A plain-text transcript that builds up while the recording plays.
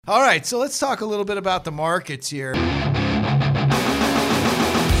All right, so let's talk a little bit about the markets here.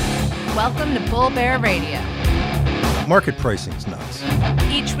 Welcome to Bull Bear Radio. Market pricing's nuts.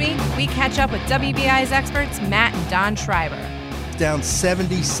 Each week, we catch up with WBI's experts, Matt and Don Schreiber. Down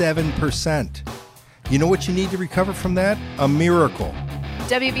 77%. You know what you need to recover from that? A miracle.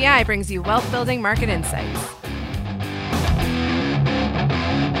 WBI brings you wealth-building market insights.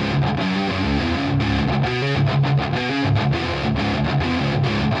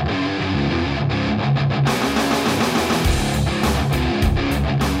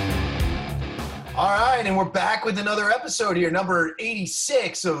 And we're back with another episode here, number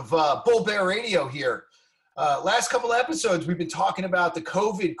 86 of Bull Bear Radio here. Last couple of episodes, we've been talking about the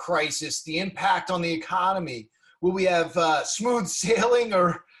COVID crisis, the impact on the economy. Will we have smooth sailing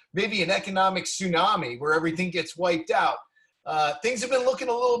or maybe an economic tsunami where everything gets wiped out? Things have been looking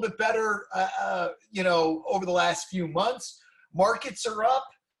a little bit better, over the last few months. Markets are up,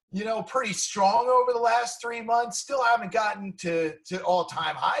 pretty strong over the last 3 months. Still haven't gotten to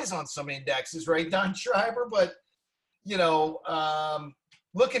all-time highs on some indexes, right, Don Schreiber? But,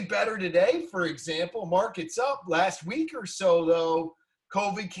 looking better today, for example. Markets up last week or so, though.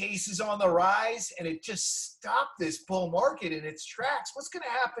 COVID cases on the rise, and it just stopped this bull market in its tracks. What's going to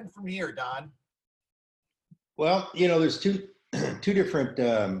happen from here, Don? Well, there's two different,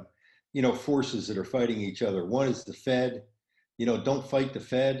 forces that are fighting each other. One is the Fed. Don't fight the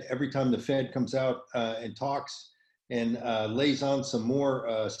Fed. Every time the Fed comes out and talks and lays on some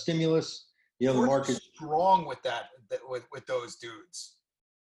more stimulus, the market strong with that with those dudes.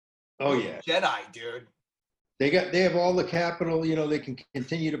 Oh yeah, Jedi, dude. They have all the capital. They can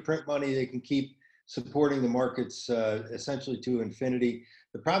continue to print money. They can keep supporting the markets essentially to infinity.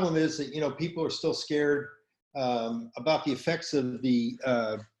 The problem is that people are still scared about the effects of the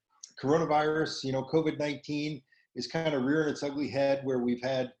coronavirus. COVID-19 is kind of rearing its ugly head, where we've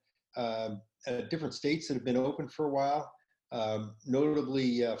had different states that have been open for a while,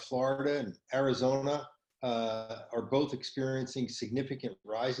 notably Florida and Arizona are both experiencing significant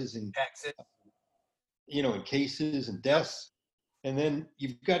rises in in cases and deaths. And then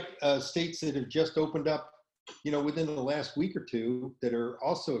you've got states that have just opened up, within the last week or two that are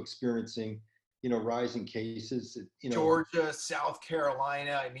also experiencing, rising cases. Georgia, South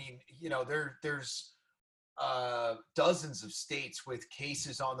Carolina. I mean, there's dozens of states with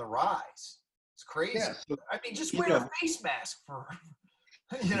cases on the rise. It's crazy. Yeah, so, just wear a face mask for,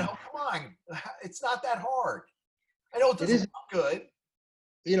 come on. It's not that hard. I know it doesn't look good.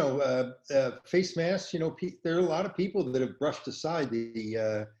 Face masks, there are a lot of people that have brushed aside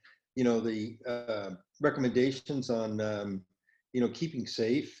the recommendations on, keeping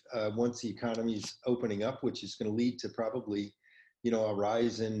safe once the economy's opening up, which is going to lead to probably, a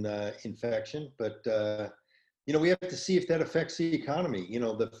rise in infection. But, we have to see if that affects the economy.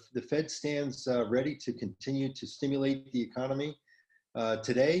 The Fed stands ready to continue to stimulate the economy.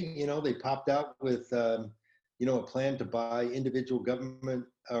 Today, they popped out with, a plan to buy individual government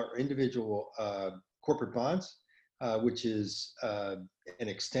or individual corporate bonds, which is an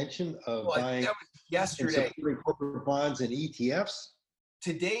extension of buying that was yesterday. Corporate bonds and ETFs.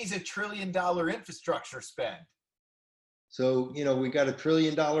 Today's $1 trillion infrastructure spend. So, we got $1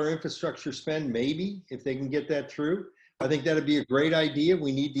 trillion infrastructure spend, maybe, if they can get that through. I think that'd be a great idea.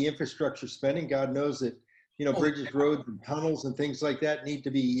 We need the infrastructure spending. God knows that, bridges, roads, and tunnels and things like that need to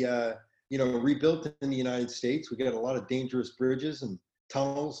be, rebuilt in the United States. We got a lot of dangerous bridges and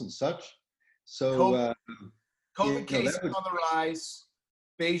tunnels and such. So, COVID cases on the rise.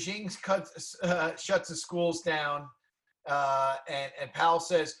 Beijing shuts the schools down. And Powell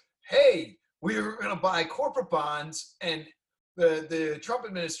says, hey, we were going to buy corporate bonds, and the Trump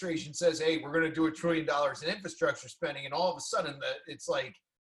administration says, hey, we're going to do $1 trillion in infrastructure spending, and all of a sudden it's like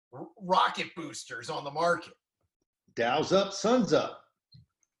rocket boosters on the market. Dow's up, sun's up.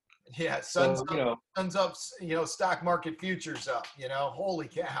 Yeah, sun's up, stock market futures up, holy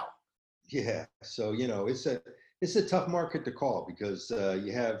cow. Yeah, so, it's a tough market to call because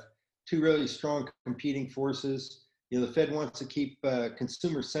you have two really strong competing forces. The Fed wants to keep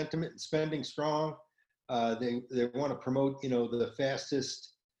consumer sentiment and spending strong. They want to promote, the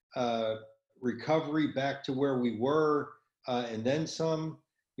fastest recovery back to where we were, and then some.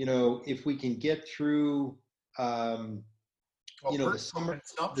 If we can get through, the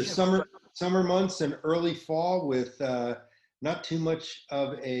summer months and early fall with not too much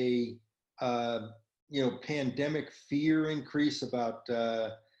of a pandemic fear increase about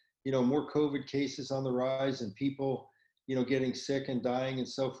more COVID cases on the rise and people, getting sick and dying and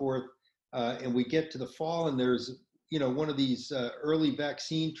so forth. And we get to the fall and there's, one of these early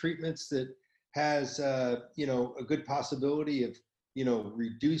vaccine treatments that has, a good possibility of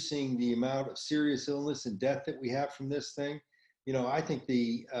reducing the amount of serious illness and death that we have from this thing, I think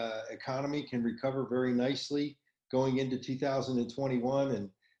the economy can recover very nicely going into 2021, and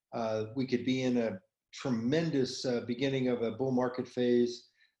we could be in a tremendous beginning of a bull market phase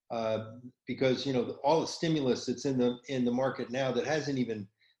because all the stimulus that's in the market now that hasn't even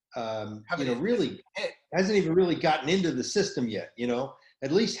really gotten into the system yet.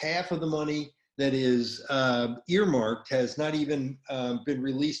 At least half of the money that is earmarked has not even been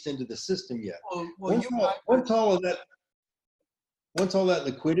released into the system yet. Once all that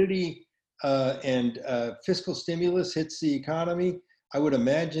liquidity and fiscal stimulus hits the economy, I would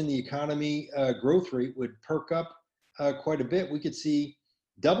imagine the economy growth rate would perk up quite a bit. We could see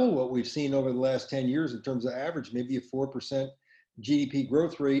double what we've seen over the last 10 years in terms of average, maybe a 4% GDP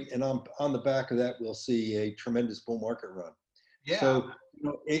growth rate. And on the back of that, we'll see a tremendous bull market run. Yeah. So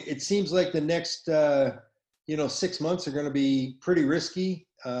it seems like the next 6 months are going to be pretty risky.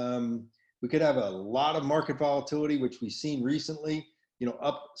 We could have a lot of market volatility, which we've seen recently,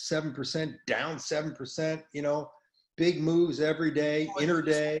 up 7%, down 7%, big moves every day,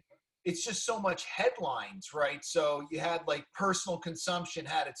 interday. It's just so much headlines, right? So you had like personal consumption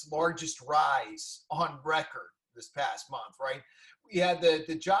had its largest rise on record this past month, right? We had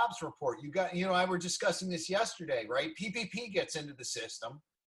the jobs report. I were discussing this yesterday, right? PPP gets into the system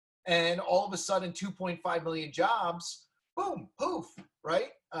and all of a sudden 2.5 million jobs, boom, poof, right?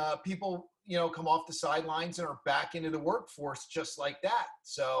 People, come off the sidelines and are back into the workforce just like that.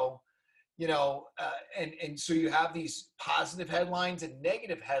 So, and so you have these positive headlines and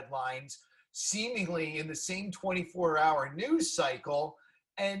negative headlines seemingly in the same 24-hour news cycle.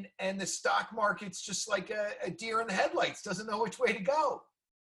 And the stock market's just like a deer in the headlights, doesn't know which way to go.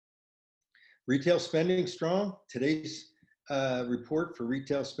 Retail spending strong. Today's report for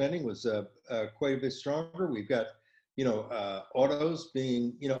retail spending was quite a bit stronger. We've got, autos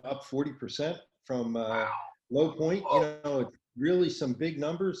being, up 40% from low point. It's really some big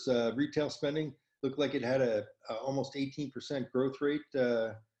numbers. Retail spending looked like it had a almost 18% growth rate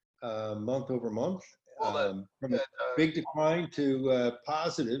month over month. From a big decline to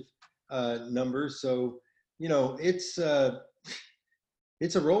positive numbers. So, it's a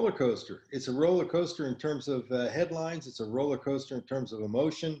roller coaster. It's a roller coaster in terms of headlines. It's a roller coaster in terms of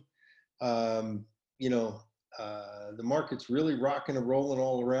emotion. The market's really rocking and rolling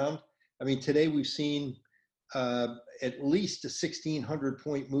all around. I mean, today we've seen at least a 1,600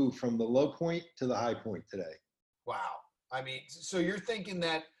 point move from the low point to the high point today. Wow. I mean, so you're thinking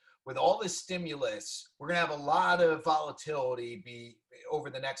that with all this stimulus, we're going to have a lot of volatility over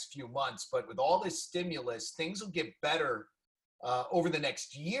the next few months, but with all this stimulus, things will get better over the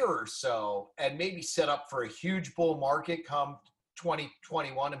next year or so and maybe set up for a huge bull market come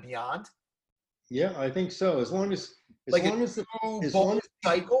 2021 and beyond? Yeah, I think so. As long as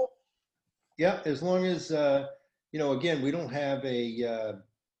cycle. Yeah, as long as again, we don't have a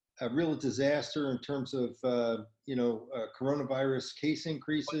real disaster in terms of coronavirus case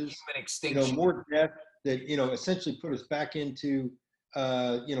increases, human extinction, more death that essentially put us back into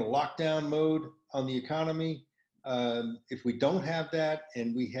lockdown mode on the economy. If we don't have that,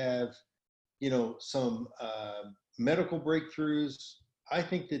 and we have some medical breakthroughs, I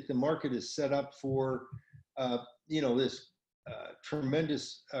think that the market is set up for this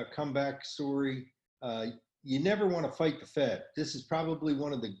tremendous comeback story. You never want to fight the Fed. This is probably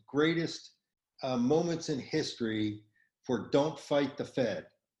one of the greatest moments in history for don't fight the Fed.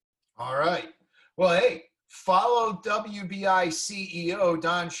 All right. Well, hey, follow WBI CEO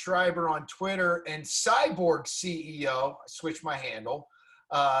Don Schreiber on Twitter and Cyborg CEO, I switched my handle,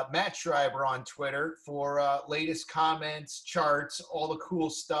 Matt Schreiber on Twitter for latest comments, charts, all the cool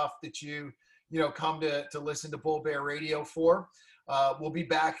stuff that you come to listen to Bull Bear Radio for. We'll be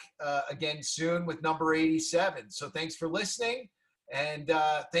back again soon with number 87. So thanks for listening. And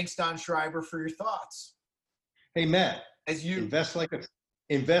thanks, Don Schreiber, for your thoughts. Hey, Matt, as you invest like a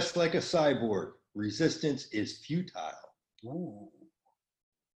cyborg. Resistance is futile. Ooh.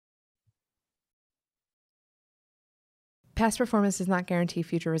 Past performance does not guarantee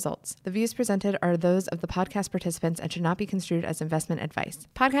future results. The views presented are those of the podcast participants and should not be construed as investment advice.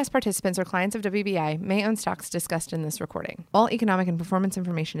 Podcast participants or clients of WBI may own stocks discussed in this recording. All economic and performance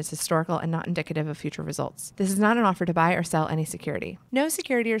information is historical and not indicative of future results. This is not an offer to buy or sell any security. No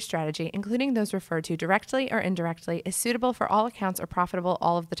security or strategy, including those referred to directly or indirectly, is suitable for all accounts or profitable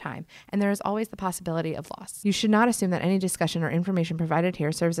all of the time, and there is always the possibility of loss. You should not assume that any discussion or information provided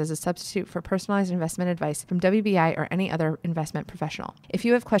here serves as a substitute for personalized investment advice from WBI or any other other investment professional. If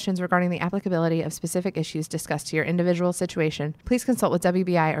you have questions regarding the applicability of specific issues discussed to your individual situation, please consult with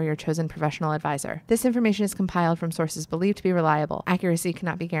WBI or your chosen professional advisor. This information is compiled from sources believed to be reliable. Accuracy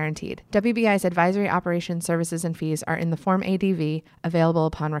cannot be guaranteed. WBI's advisory operations, services, and fees are in the Form ADV, available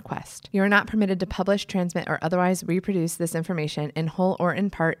upon request. You are not permitted to publish, transmit, or otherwise reproduce this information in whole or in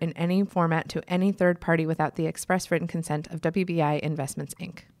part in any format to any third party without the express written consent of WBI Investments,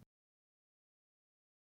 Inc.